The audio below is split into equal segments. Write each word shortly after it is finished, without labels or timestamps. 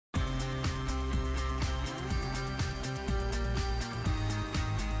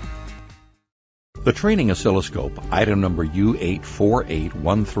The training oscilloscope, item number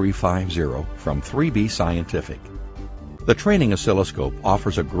U8481350 from 3B Scientific. The training oscilloscope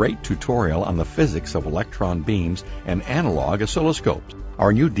offers a great tutorial on the physics of electron beams and analog oscilloscopes.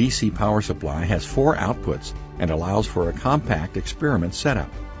 Our new DC power supply has 4 outputs and allows for a compact experiment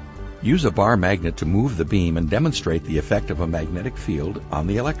setup. Use a bar magnet to move the beam and demonstrate the effect of a magnetic field on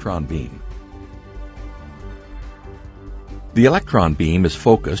the electron beam. The electron beam is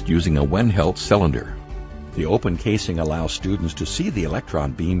focused using a Wenhelt cylinder. The open casing allows students to see the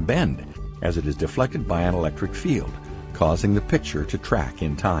electron beam bend as it is deflected by an electric field, causing the picture to track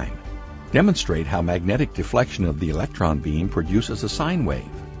in time. Demonstrate how magnetic deflection of the electron beam produces a sine wave.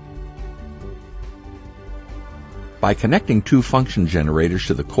 By connecting 2 function generators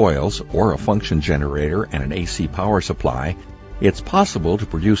to the coils, or a function generator and an AC power supply, it's possible to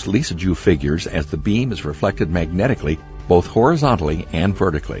produce Lissajous figures as the beam is reflected magnetically both horizontally and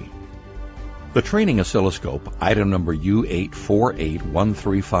vertically. The training oscilloscope, item number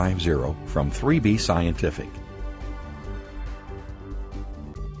U8481350 from 3B Scientific.